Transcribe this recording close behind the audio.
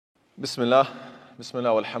Bismillah,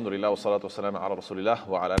 Bismillah, walhamdulillah, wa salatu wa salam ala rasulillah,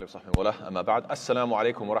 wa ala alihi wa sahbihi wa lah, amma ba'd. Assalamu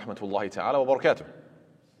alaikum wa rahmatullahi ta'ala wa barakatuh.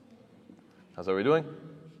 How's everybody doing?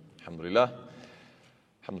 Alhamdulillah.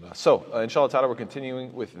 Alhamdulillah. So, inshallah ta'ala, we're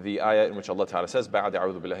continuing with the ayah in which Allah ta'ala says, Ba'ad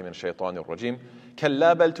a'udhu billahi min shaytanir rajim.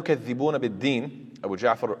 Kalla bal tukaththibuna bid-din. Abu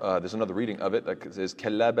Ja'far, there's another reading of it that says,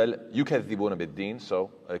 Kalla bal yukaththibuna bid-din. So,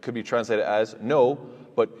 it could be translated as, no,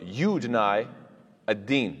 but you deny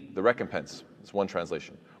ad-din, the recompense. It's one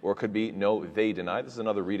translation. Or it could be, no, they deny. This is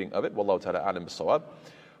another reading of it. Wallahu ta'ala a'lam bis-sawab.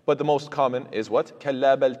 But the most common is what?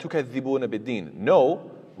 Kalla bal tukaththibuna bid-din. No,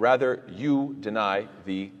 rather you deny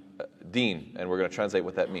the deen. And we're going to translate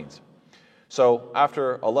what that means. So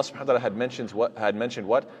after Allah subhanahu wa ta'ala had mentioned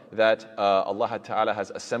what? That Allah ta'ala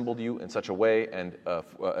has assembled you in such a way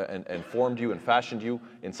and formed you and fashioned you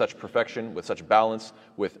in such perfection, with such balance,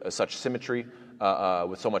 with such symmetry,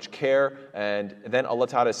 with so much care, and then Allah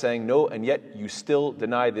Ta'ala is saying, no, and yet you still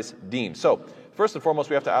deny this deen. So, first and foremost,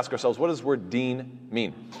 we have to ask ourselves, what does the word deen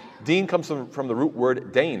mean? Deen comes from the root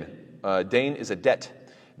word dain. Dain is a debt.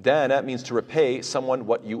 Dana means to repay someone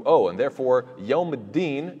what you owe, and therefore, Yawm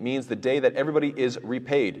ad-Din means the day that everybody is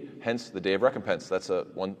repaid, hence the day of recompense. That's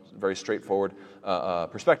one very straightforward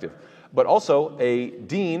perspective. But also, a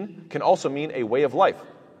deen can also mean a way of life.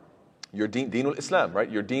 Your deenul Islam,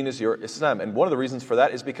 right? Your deen is your Islam. And one of the reasons for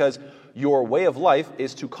that is because your way of life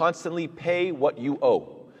is to constantly pay what you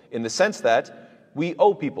owe. In the sense that we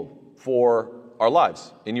owe people for our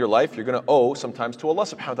lives. In your life, you're going to owe sometimes to Allah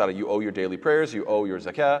subhanahu wa ta'ala. You owe your daily prayers, you owe your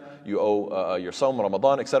zakah, you owe your Sawm,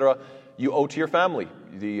 Ramadan, etc. You owe to your family.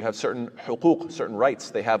 You have certain huquq, certain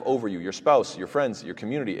rights they have over you, your spouse, your friends, your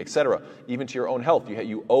community, etc. Even to your own health,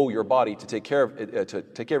 you owe your body to take care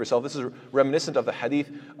of yourself. This is reminiscent of the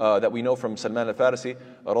hadith that we know from Salman al-Farisi,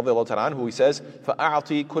 radiyallahu ta'ala anhu, he says,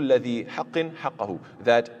 فَأَعْطِي كُلَّ ذِي حَقٍّ حَقَّهُ.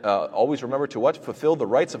 That always remember to what? Fulfill the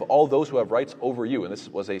rights of all those who have rights over you. And this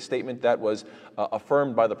was a statement that was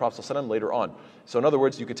affirmed by the Prophet ﷺ later on. So in other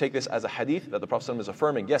words, you could take this as a hadith that the Prophet ﷺ is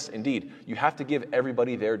affirming, yes, indeed, you have to give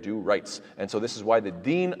everybody their due rights. And so this is why the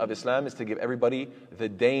deen of Islam is to give everybody the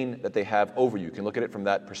dain that they have over you. You can look at it from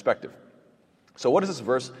that perspective. So what is this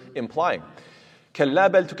verse implying? كَلَّا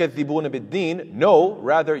بَلْ تُكَذِّبُونَ بِالدِّينِ. No,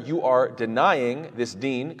 rather you are denying this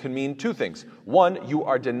deen can mean two things. One, you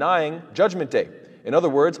are denying Judgment Day. In other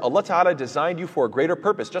words, Allah Ta'ala designed you for a greater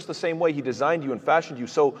purpose, just the same way He designed you and fashioned you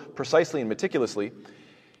so precisely and meticulously.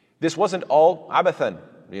 This wasn't all abathan.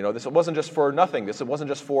 This wasn't just for nothing. This wasn't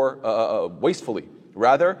just for wastefully.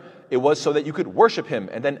 Rather, it was so that you could worship Him,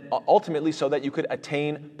 and then ultimately so that you could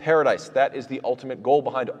attain paradise. That is the ultimate goal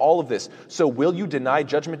behind all of this. So will you deny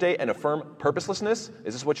Judgment Day and affirm purposelessness?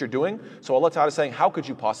 Is this what you're doing? So Allah Ta'ala is saying, how could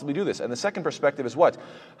you possibly do this? And the second perspective is what?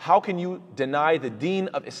 How can you deny the deen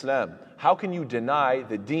of Islam? How can you deny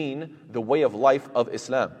the deen, the way of life of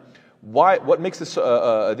Islam? What makes this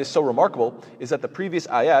so remarkable is that the previous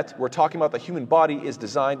ayat, we're talking about the human body is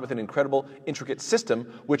designed with an incredible, intricate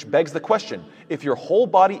system, which begs the question, if your whole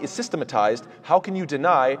body is systematized, how can you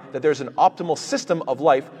deny that there's an optimal system of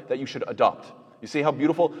life that you should adopt? You see how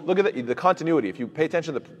beautiful? Look at the continuity. If you pay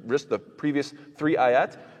attention to the previous three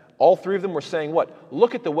ayat, all three of them were saying what?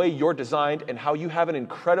 Look at the way you're designed and how you have an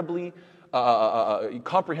incredibly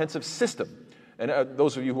comprehensive system. And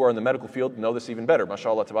those of you who are in the medical field know this even better.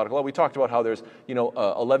 MashaAllah, tabarakallah. We talked about how there's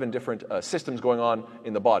 11 different systems going on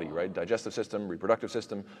in the body, right? Digestive system, reproductive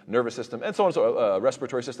system, nervous system, and so on, so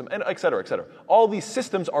respiratory system, and et cetera, et cetera. All these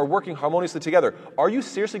systems are working harmoniously together. Are you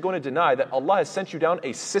seriously going to deny that Allah has sent you down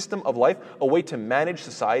a system of life, a way to manage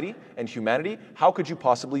society and humanity? How could you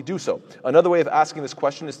possibly do so? Another way of asking this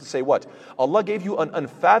question is to say what? Allah gave you an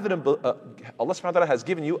unfathomable, Allah subhanahu wa ta'ala has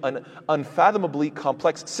given you an unfathomably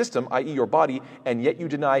complex system, i.e. your body, and yet you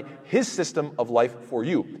deny His system of life for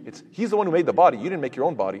you. He's the one who made the body. You didn't make your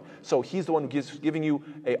own body. So He's the one who's giving you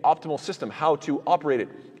an optimal system, how to operate it.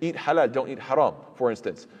 Eat halal, don't eat haram, for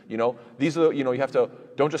instance. These are, you have to,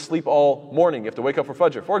 don't just sleep all morning. You have to wake up for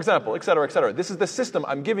Fajr, for example, etc., etc. This is the system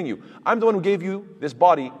I'm giving you. I'm the one who gave you this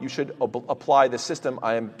body. You should apply the system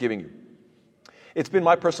I am giving you. It's been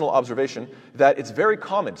my personal observation that it's very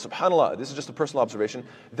common, subhanAllah, this is just a personal observation,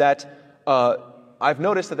 that I've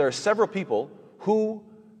noticed that there are several people who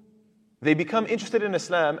they become interested in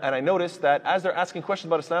Islam, and I notice that as they're asking questions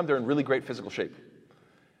about Islam, they're in really great physical shape.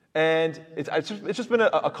 And it's just been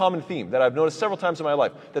a common theme that I've noticed several times in my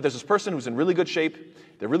life, that there's this person who's in really good shape,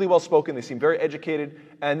 they're really well spoken, they seem very educated,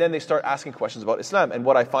 and then they start asking questions about Islam. And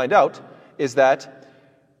what I find out is that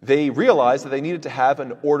they realize that they needed to have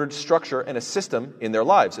an ordered structure and a system in their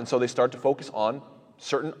lives. And so they start to focus on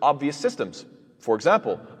certain obvious systems. For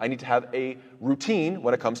example, I need to have a routine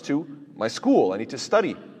when it comes to my school. I need to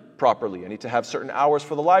study properly. I need to have certain hours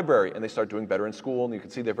for the library. And they start doing better in school. And you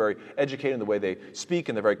can see they're very educated in the way they speak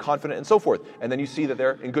and they're very confident and so forth. And then you see that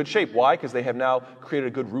they're in good shape. Why? Because they have now created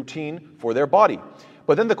a good routine for their body.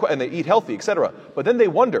 But then and they eat healthy, etc. But then they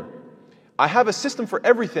wonder, I have a system for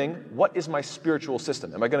everything. What is my spiritual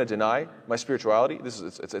system? Am I going to deny my spirituality?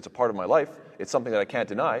 It's a part of my life. It's something that I can't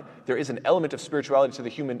deny. There is an element of spirituality to the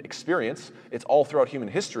human experience. It's all throughout human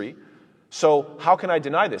history. So how can I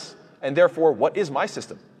deny this? And therefore, what is my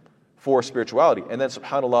system for spirituality? And then,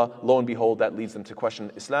 subhanAllah, lo and behold, that leads them to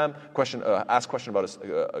question Islam, ask questions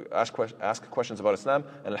about Islam,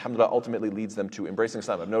 and alhamdulillah, ultimately leads them to embracing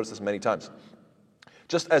Islam. I've noticed this many times.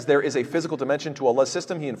 Just as there is a physical dimension to Allah's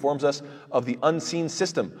system, He informs us of the unseen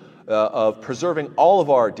system of preserving all of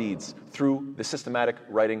our deeds through the systematic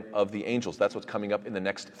writing of the angels. That's what's coming up in the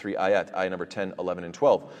next 3 ayat, ayah number 10, 11, and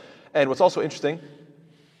 12. And what's also interesting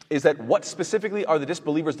is that what specifically are the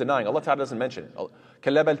disbelievers denying? Allah Ta'ala doesn't mention it.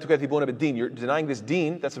 You're denying this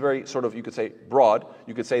deen. That's a very sort of, you could say, broad.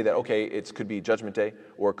 You could say that, okay, it could be Judgment Day,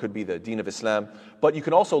 or it could be the deen of Islam. But you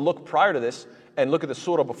can also look prior to this and look at the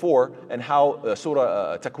surah before and how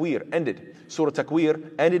Surah Takwir ended. Surah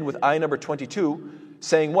Takwir ended with ayah number 22,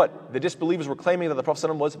 saying what? The disbelievers were claiming that the Prophet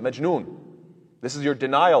ﷺ was majnoon. This is your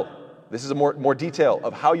denial. This is a more detail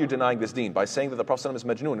of how you're denying this deen by saying that the Prophet ﷺ is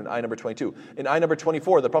majnoon in ayah number 22. In ayah number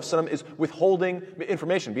 24, the Prophet ﷺ is withholding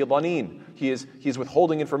information. Bi'adhanin. He is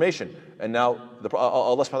withholding information. And now Allah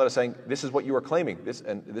subhanahu wa ta'ala is saying, this is what you are claiming,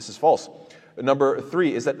 and this is false. Number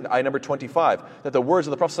 3 is that in ayah number 25, that the words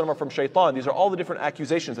of the Prophet ﷺ are from shaitan. These are all the different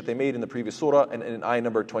accusations that they made in the previous surah, and in ayah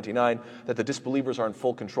number 29, that the disbelievers are in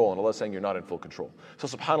full control, and Allah is saying you're not in full control. So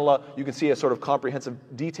subhanAllah, you can see a sort of comprehensive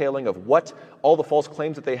detailing of what all the false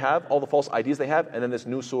claims that they have, all the false ideas they have, and then this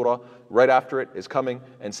new surah right after it is coming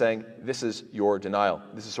and saying, this is your denial.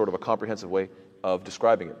 This is sort of a comprehensive way of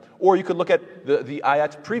describing it. Or you could look at the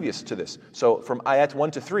ayat previous to this. So from ayat 1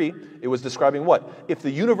 to 3, it was describing what? If the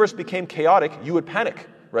universe became chaotic, you would panic,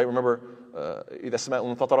 right? Remember, right?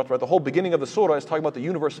 The whole beginning of the surah is talking about the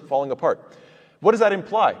universe falling apart. What does that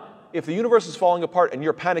imply? If the universe is falling apart and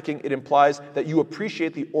you're panicking, it implies that you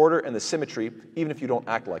appreciate the order and the symmetry, even if you don't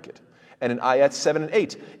act like it. And in ayat 7 and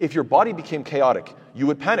 8, if your body became chaotic, you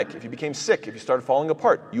would panic. If you became sick, if you started falling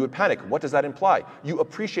apart, you would panic. What does that imply? You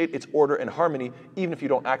appreciate its order and harmony, even if you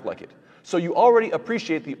don't act like it. So you already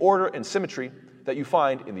appreciate the order and symmetry that you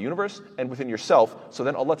find in the universe and within yourself. So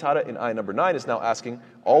then Allah Ta'ala in ayah number 9 is now asking,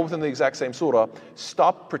 all within the exact same surah,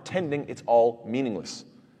 stop pretending it's all meaningless.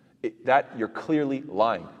 That you're clearly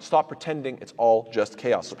lying. Stop pretending it's all just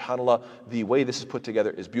chaos. SubhanAllah, the way this is put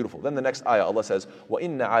together is beautiful. Then the next ayah, Allah says,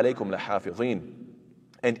 وَإِنَّ عَلَيْكُمْ لَحَافِظِينَ.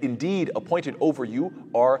 And indeed, appointed over you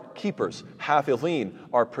are keepers. Hafidhin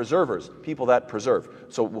are preservers, people that preserve.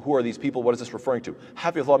 So who are these people? What is this referring to?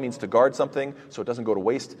 Hafidhullah means to guard something so it doesn't go to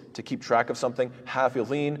waste, to keep track of something.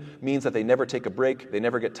 Hafidhin means that they never take a break, they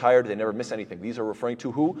never get tired, they never miss anything. These are referring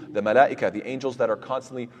to who? The malaika, the angels that are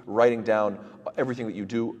constantly writing down everything that you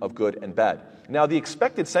do of good and bad. Now the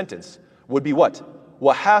expected sentence would be what?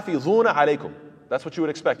 وَحَافِظُونَ عَلَيْكُمْ. That's what you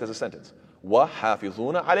would expect as a sentence.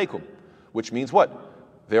 وَحَافِظُونَ عَلَيْكُمْ. Which means what?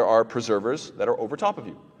 There are preservers that are over top of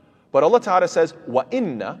you. But Allah Ta'ala says,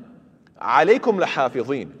 وَإِنَّ عَلَيْكُمْ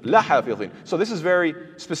لَحَافِظِينَ. So this is very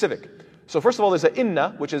specific. So first of all, there's an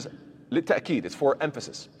inna, which is لِلتَأكيد, it's for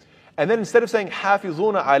emphasis. And then instead of saying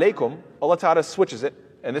حَافِظُونَ عَلَيْكُمْ, Allah Ta'ala switches it,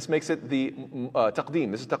 and this makes it the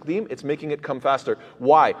taqdeem. This is taqdeem, it's making it come faster.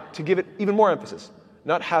 Why? To give it even more emphasis.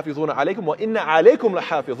 Not حَافِظُونَ عَلَيْكُمْ وَإِنَّ عَلَيْكُمْ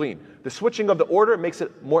لَحَافِظِينَ. The switching of the order makes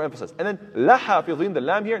it more emphasis. And then لَحَافِظِينَ, the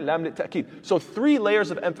lam here, lam لِلتَأكيد. So 3 layers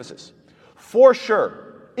of emphasis. For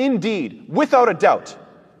sure, indeed, without a doubt,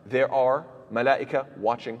 there are malaika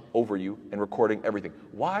watching over you and recording everything.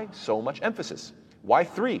 Why so much emphasis? Why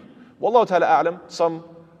 3? Wallahu ta'ala a'lam, some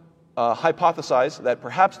hypothesize that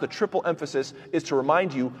perhaps the triple emphasis is to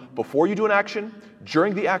remind you before you do an action,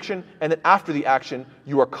 during the action, and then after the action,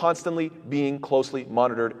 you are constantly being closely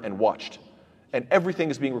monitored and watched. And everything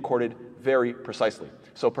is being recorded very precisely.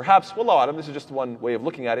 So perhaps, wallahu a'lam, this is just one way of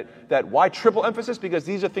looking at it, that why triple emphasis? Because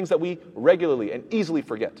these are things that we regularly and easily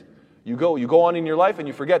forget. You go on in your life and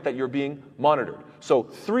you forget that you're being monitored. So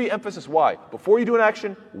 3 emphasis, why? Before you do an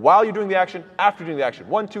action, while you're doing the action, after doing the action.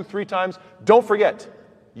 1, 2, 3 times. Don't forget,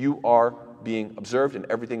 you are being observed and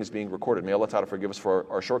everything is being recorded. May Allah Ta'ala forgive us for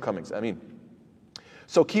our shortcomings. Ameen.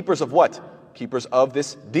 So keepers of what? Keepers of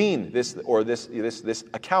this deen, this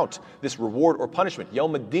account, this reward or punishment.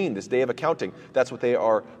 Yawm ad-Din, this day of accounting. That's what they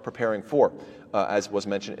are preparing for, as was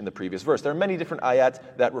mentioned in the previous verse. There are many different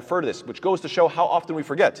ayat that refer to this, which goes to show how often we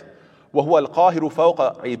forget. وَهُوَ الْقَاهِرُ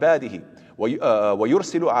فَوْقَ عِبَادِهِ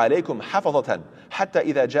وَيُرْسِلُ عَلَيْكُمْ حَفَظَةً حَتَّى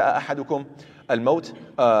إِذَا جَاءَ أَحَدُكُمْ الموت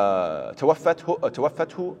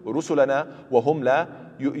توفته رسلنا وهم لا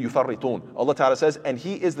يفرطون. Allah Ta'ala says, and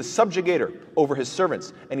He is the subjugator over His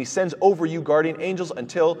servants, and He sends over you guardian angels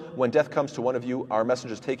until when death comes to one of you, our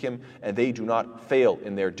messengers take him, and they do not fail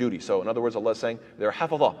in their duty. So in other words, Allah is saying, there are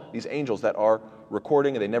hafadha, these angels that are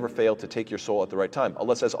recording, and they never fail to take your soul at the right time.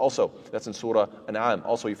 Allah says also, that's in Surah An'am,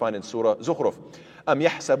 also you find in Surah Zukhruf, أَمْ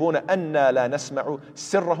يَحْسَبُونَ أَنَّا لَا نَسْمَعُ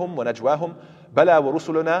سِرَّهُمْ وَنَجْوَاهُمْ بَلَا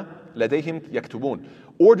وَرُسُلُنَا لَدَيْهِمْ يَكْتُبُونَ.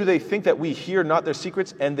 Or do they think that we hear not their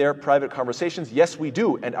secrets and their private conversations? Yes, we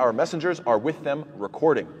do, and our messengers are with them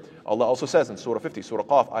recording. Allah also says in Surah 50, Surah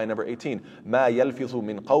Qaf, ayah number 18, مَا يَلْفِظُ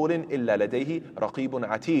مِنْ قَوْلٍ إِلَّا لَدَيْهِ رَقِيبٌ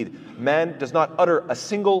عَتِيدٌ. Man does not utter a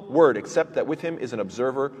single word except that with him is an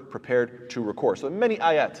observer prepared to record. So many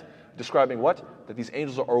ayat describing what? That these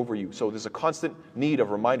angels are over you. So there's a constant need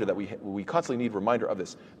of reminder that we constantly need reminder of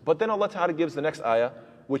this. But then Allah Ta'ala gives the next ayah,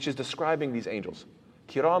 which is describing these angels.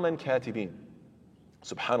 Kiraman katibin.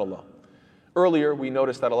 Subhanallah. Earlier we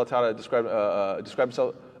noticed that Allah Ta'ala described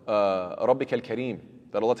Himself, Rabbika al-Kareem,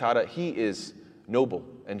 that Allah Ta'ala, He is noble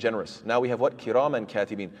and generous. Now we have what? Kiraman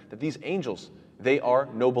katibin. That these angels, they are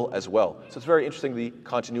noble as well. So it's very interesting, the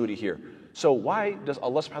continuity here. So why does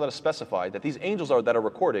Allah subhanahu wa ta'ala specify that these angels that are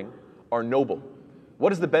recording are noble?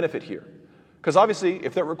 What is the benefit here? Because obviously,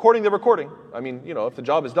 if they're recording, they're recording. I mean, if the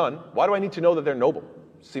job is done, why do I need to know that they're noble?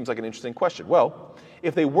 Seems like an interesting question. Well,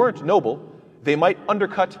 if they weren't noble, they might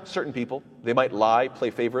undercut certain people. They might lie,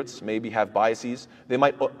 play favorites, maybe have biases. They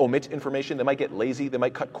might omit information. They might get lazy. They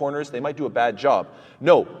might cut corners. They might do a bad job.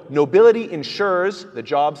 No, nobility ensures the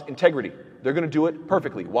job's integrity. They're going to do it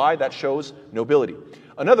perfectly. Why? That shows nobility.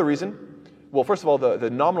 Another reason, well, first of all, the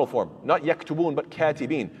nominal form, not yaktubun, but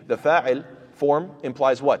katibin. The fa'il form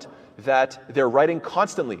implies what? That they're writing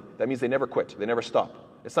constantly. That means they never quit. They never stop.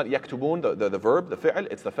 It's not yaktubun, the verb, the fi'il,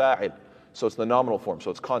 it's the fa'il. So it's the nominal form,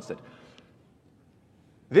 so it's constant.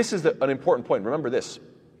 This is an important point. Remember this.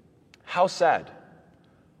 How sad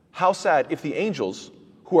if the angels,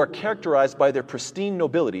 who are characterized by their pristine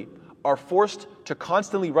nobility, are forced to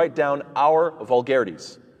constantly write down our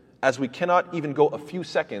vulgarities, as we cannot even go a few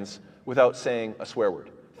seconds without saying a swear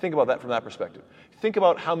word. Think about that from that perspective. Think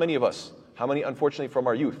about how many of us, unfortunately from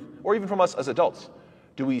our youth, or even from us as adults,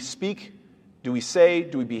 do we speak, do we say,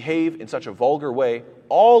 do we behave in such a vulgar way?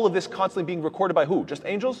 All of this constantly being recorded by who? Just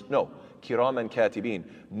angels? No. Kiraman katibin.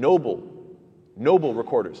 Noble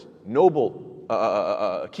recorders,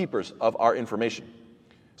 noble keepers of our information.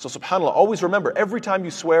 So subhanAllah, always remember, every time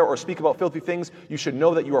you swear or speak about filthy things, you should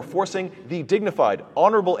know that you are forcing the dignified,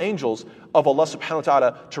 honorable angels of Allah subhanahu wa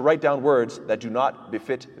ta'ala to write down words that do not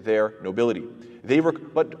befit their nobility.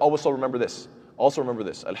 But also remember this.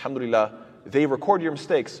 Alhamdulillah, they record your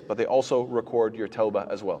mistakes, but they also record your tawbah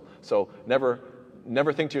as well. So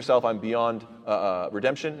never think to yourself, I'm beyond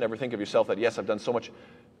redemption. Never think of yourself that, yes, I've done so much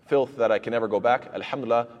filth that I can never go back.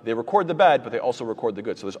 Alhamdulillah, they record the bad, but they also record the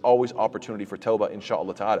good. So there's always opportunity for tawbah,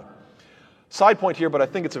 inshaAllah ta'ala. Side point here, but I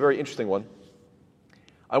think it's a very interesting one.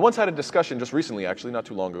 I once had a discussion just recently, actually, not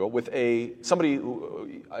too long ago, with somebody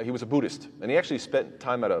he was a Buddhist, and he actually spent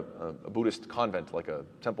time at a Buddhist convent, like a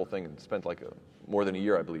temple thing, and spent more than a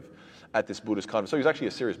year, I believe, at this Buddhist convent. So he was actually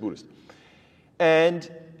a serious Buddhist.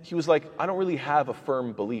 And he was like, I don't really have a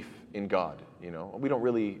firm belief in God, We don't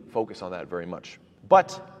really focus on that very much.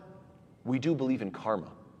 But we do believe in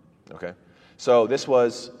karma, okay? So this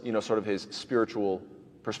was, sort of his spiritual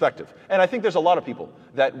perspective. And I think there's a lot of people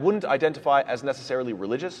that wouldn't identify as necessarily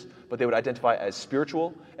religious, but they would identify as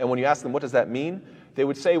spiritual. And when you ask them, what does that mean? They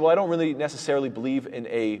would say, well, I don't really necessarily believe in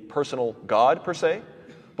a personal God per se,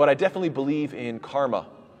 but I definitely believe in karma.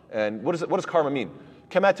 And what does karma mean?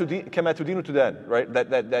 Kama tudinu tudan, right?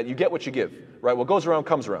 That you get what you give, right? What goes around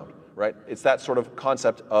comes around, right? It's that sort of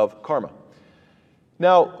concept of karma.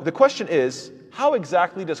 Now, the question is, how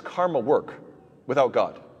exactly does karma work without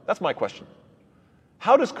God? That's my question.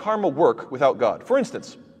 How does karma work without God? For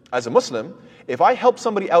instance, as a Muslim, if I help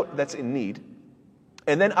somebody out that's in need,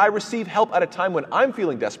 and then I receive help at a time when I'm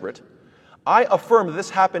feeling desperate, I affirm that this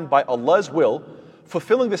happened by Allah's will,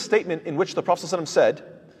 fulfilling the statement in which the Prophet ﷺ said,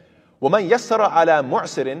 وَمَنْ يَسَّرَ عَلَى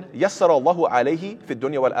مُعْسِرٍ يَسَّرَ اللَّهُ عَلَيْهِ فِي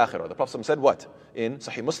الدُّنْيَا وَالْآخِرَةِ. The Prophet ﷺ said what? In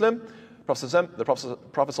Sahih Muslim, the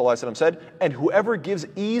Prophet ﷺ said, and whoever gives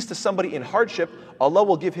ease to somebody in hardship, Allah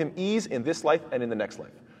will give him ease in this life and in the next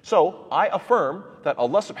life. So I affirm that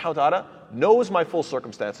Allah subhanahu wa ta'ala knows my full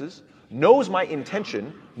circumstances, knows my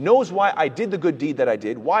intention, knows why I did the good deed that I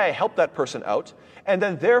did, why I helped that person out, and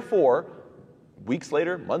then therefore, weeks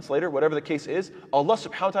later, months later, whatever the case is, Allah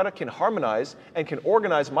subhanahu wa ta'ala can harmonize and can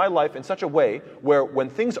organize my life in such a way where when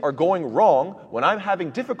things are going wrong, when I'm having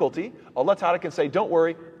difficulty, Allah ta'ala can say, don't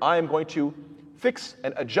worry, I am going to fix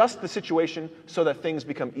and adjust the situation so that things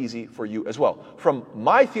become easy for you as well. From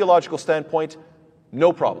my theological standpoint,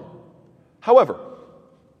 no problem. However,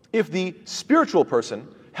 if the spiritual person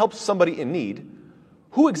helps somebody in need,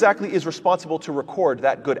 who exactly is responsible to record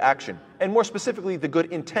that good action? And more specifically, the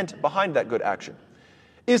good intent behind that good action?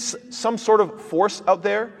 Is some sort of force out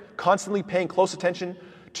there constantly paying close attention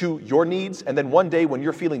to your needs, and then one day when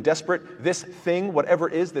you're feeling desperate, this thing, whatever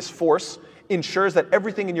it is, this force, ensures that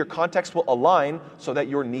everything in your context will align so that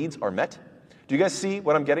your needs are met? Do you guys see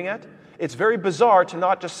what I'm getting at? It's very bizarre to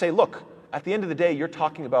not just say, look, at the end of the day, you're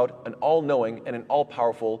talking about an all-knowing and an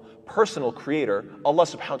all-powerful personal creator, Allah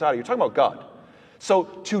subhanahu wa ta'ala. You're talking about God. So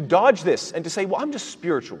to dodge this and to say, well, I'm just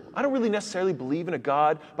spiritual. I don't really necessarily believe in a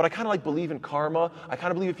God, but I kind of like believe in karma. I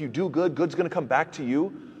kind of believe if you do good, good's going to come back to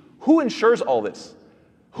you. Who ensures all this?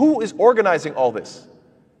 Who is organizing all this?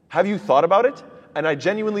 Have you thought about it? And I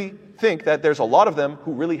genuinely think that there's a lot of them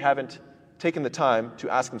who really haven't taken the time to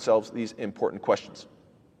ask themselves these important questions.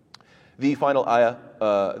 The final ayah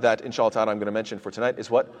that inshallah ta'ala I'm going to mention for tonight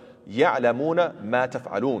is what? يَعْلَمُونَ مَا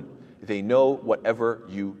تَفْعَلُونَ. They know whatever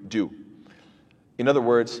you do. In other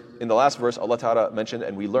words, in the last verse, Allah ta'ala mentioned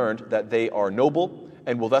and we learned that they are noble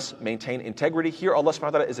and will thus maintain integrity. Here Allah subhanahu wa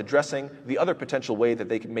ta'ala is addressing the other potential way that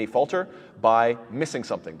they may falter by missing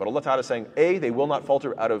something. But Allah ta'ala is saying, A, they will not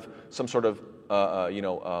falter out of some sort of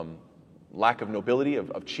lack of nobility,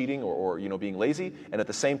 of cheating or being lazy, and at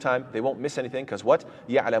the same time they won't miss anything because what?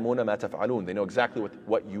 يَعْلَمُونَ مَا تَفْعَلُونَ. They know exactly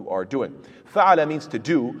what you are doing. فَعَلَ means to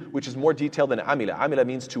do, which is more detailed than عَمِلَ. عَمِلَ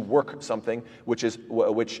means to work something which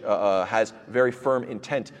has very firm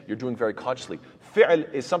intent. You're doing very consciously. Fi'l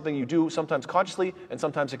is something you do sometimes consciously and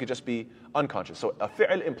sometimes it could just be unconscious. So a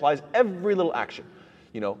fi'l implies every little action.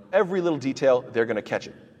 Every little detail, they're going to catch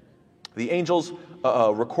it. The angels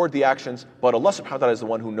record the actions, but Allah subhanahu wa ta'ala is the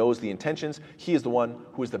one who knows the intentions. He is the one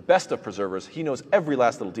who is the best of preservers. He knows every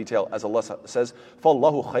last little detail, as Allah says,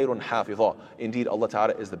 فَاللَّهُ خَيْرٌ حَافِظًا. Indeed, Allah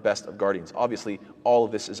ta'ala is the best of guardians. Obviously, all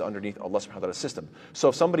of this is underneath Allah subhanahu wa ta'ala's system. So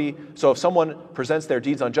if someone presents their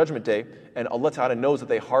deeds on Judgment Day, and Allah ta'ala knows that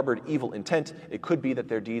they harbored evil intent, it could be that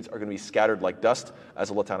their deeds are going to be scattered like dust,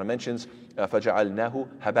 as Allah ta'ala mentions, فَجَعَلْنَاهُ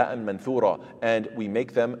هَبَاءً مَنْثُورًا. And we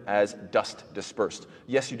make them as dust dispersed.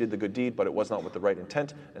 Yes, you did the good deed, but it was not with the right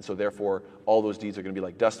intent, and so therefore all those deeds are going to be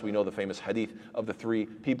like dust. We know the famous hadith of the three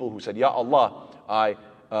people who said, Ya Allah, I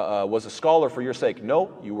was a scholar for your sake.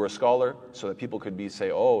 No, you were a scholar so that people could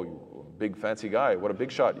say, oh, you big fancy guy, what a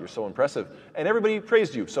big shot, you're so impressive. And everybody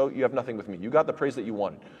praised you, so you have nothing with me. You got the praise that you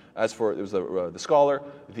wanted. As for, it was the scholar,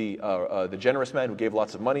 the generous man who gave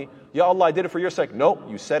lots of money. Ya Allah, I did it for your sake. No,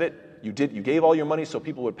 you said it, you gave all your money so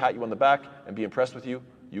people would pat you on the back and be impressed with you.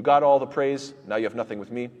 You got all the praise, now you have nothing with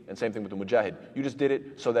me, and same thing with the mujahid. You just did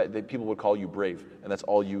it so that people would call you brave, and that's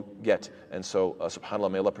all you get. And so,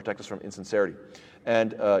 subhanAllah, may Allah protect us from insincerity.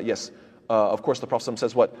 And yes, of course the Prophet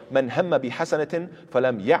says what? مَنْ هَمَّ بِحَسَنَةٍ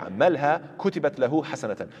فَلَمْ يَعْمَلْهَا كُتِبَتْ لَهُ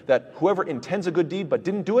حَسَنَةً. That whoever intends a good deed but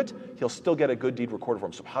didn't do it, he'll still get a good deed recorded for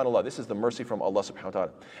him. SubhanAllah, this is the mercy from Allah subhanahu wa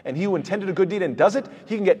ta'ala. And he who intended a good deed and does it,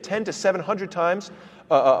 he can get 10 to 700 times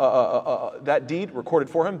that deed recorded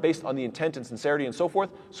for him based on the intent and sincerity and so forth.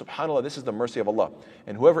 SubhanAllah, this is the mercy of Allah.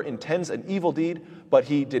 And whoever intends an evil deed but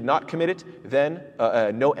he did not commit it, then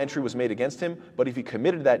no entry was made against him. But if he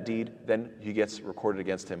committed that deed, then he gets recorded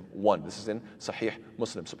against him 1. This is in Sahih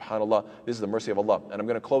Muslim. SubhanAllah, this is the mercy of Allah. And I'm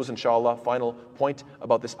going to close inshallah. Final point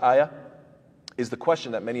about this ayah is the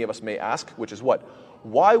question that many of us may ask, which is what?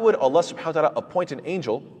 Why would Allah subhanahu wa ta'ala appoint an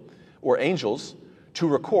angel or angels to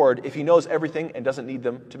record if he knows everything and doesn't need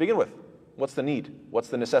them to begin with? What's the need? What's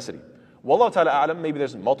the necessity? Wallahu ta'ala a'lam, maybe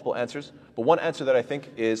there's multiple answers, but one answer that I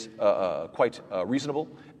think is quite reasonable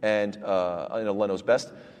and Allah knows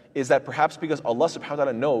best is that perhaps because Allah subhanahu wa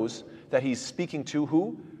ta'ala knows that he's speaking to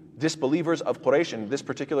who? Disbelievers of Quraysh in this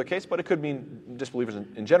particular case, but it could mean disbelievers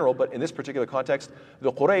in general, but in this particular context,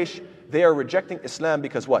 the Quraysh, they are rejecting Islam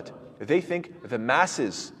because what? They think the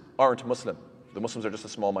masses aren't Muslim. The Muslims are just a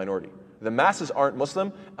small minority. The masses aren't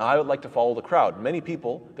Muslim, and I would like to follow the crowd. Many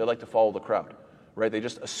people, they like to follow the crowd, right? They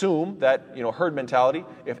just assume that, herd mentality,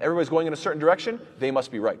 if everybody's going in a certain direction, they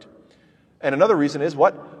must be right. And another reason is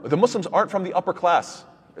what? The Muslims aren't from the upper class,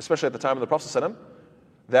 especially at the time of the Prophet ﷺ,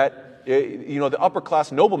 that the upper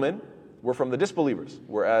class noblemen were from the disbelievers,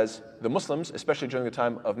 whereas the Muslims, especially during the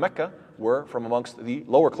time of Mecca, were from amongst the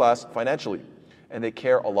lower class financially, and they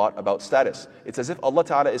care a lot about status. It's as if Allah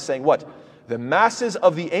Ta'ala is saying what? The masses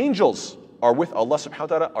of the angels are with Allah subhanahu wa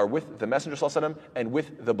ta'ala, are with the Messenger sallallahu alaihi wasallam, and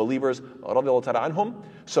with the believers, radiallahu ta'ala anhum.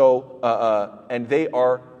 So, and they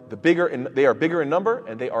are they are bigger in number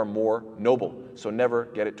and they are more noble. So never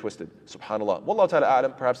get it twisted. Subhanallah. Wallahu ta'ala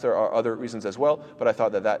a'lam. Perhaps there are other reasons as well, but I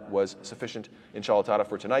thought that was sufficient, inshallah ta'ala,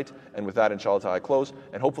 for tonight. And with that, inshallah ta'ala, I close.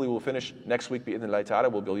 And hopefully we'll finish next week, bi'idhnillahi ta'ala.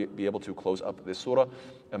 We'll be able to close up this surah.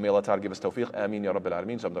 And may Allah ta'ala give us tawfiq. Ameen ya rabbil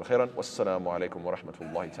alameen. Zamdal khairan. Wassalamu alaikum wa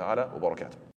rahmatullahi ta'ala wa barakatuh.